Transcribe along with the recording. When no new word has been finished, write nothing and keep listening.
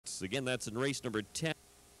Flex. Again, that's in race number 10.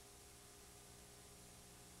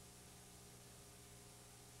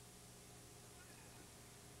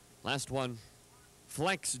 Last one,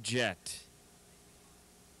 Flex Jet.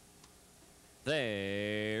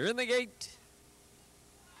 They're in the gate.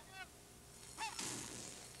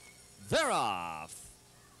 They're off.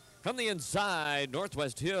 From the inside,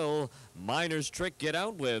 Northwest Hill, Miner's Trick get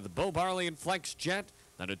out with Bo Barley and Flex Jet.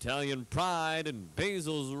 Then Italian Pride and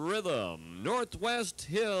Basil's Rhythm. Northwest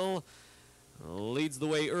Hill leads the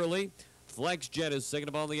way early. Flex Jet is second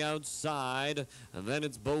up on the outside. And then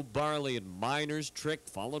it's Bo Barley and Miner's Trick,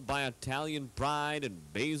 followed by Italian Pride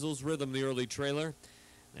and Basil's Rhythm, the early trailer.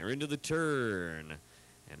 They're into the turn.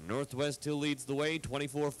 And Northwest Hill leads the way,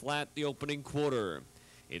 24 flat the opening quarter.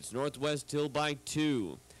 It's Northwest Hill by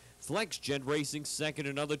 2. Flex Jet racing second,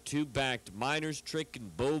 another 2 back to Miner's Trick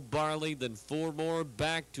and Bo Barley, then 4 more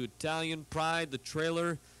back to Italian Pride, the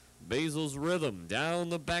trailer, Basil's Rhythm. Down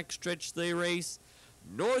the backstretch they race.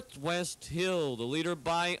 Northwest Hill, the leader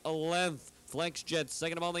by a length. Flex Jet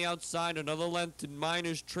second up on the outside, another length to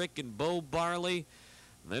Miner's Trick and Bo Barley.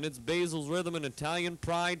 Then it's Basil's Rhythm and Italian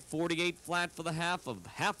Pride, 48 flat for the half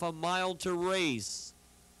a mile to race.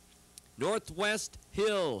 Northwest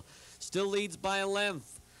Hill still leads by a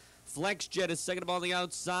length. Flex Jet is second up on the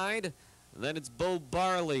outside. Then it's Bo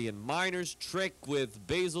Barley and Miner's Trick with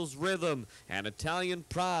Basil's Rhythm and Italian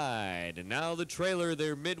Pride. And now the trailer,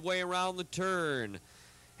 they're midway around the turn.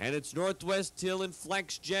 And it's Northwest Hill and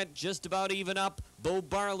Flex Jet just about even up. Bo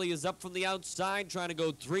Barley is up from the outside, trying to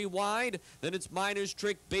go 3 wide. Then it's Miner's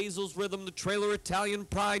Trick, Basil's Rhythm, the trailer, Italian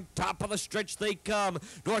Pride. Top of the stretch they come.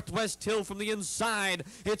 Northwest Hill from the inside.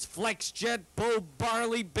 It's Flex Jet, Bo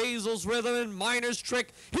Barley, Basil's Rhythm, and Miner's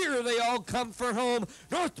Trick. Here they all come for home.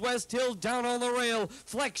 Northwest Hill down on the rail.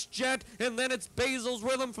 Flex Jet, and then it's Basil's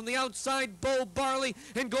Rhythm from the outside. Bo Barley,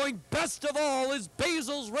 and going best of all is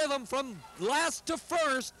Basil's Rhythm from last to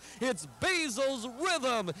first. It's Basil's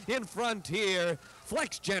Rhythm in front here.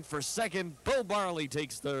 Flex Jet for second. Bo Barley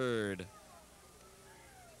takes third.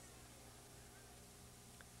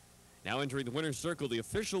 Now entering the winner's circle, the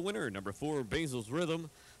official winner, number 4, Basil's Rhythm.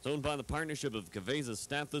 It's owned by the partnership of Caveza,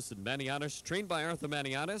 Stathis, and Maniatis, trained by Arthur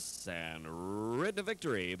Maniatis, and ridden to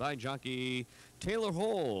victory by jockey Taylor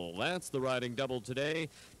Hole. That's the riding double today.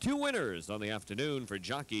 2 winners on the afternoon for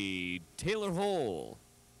jockey Taylor Hole.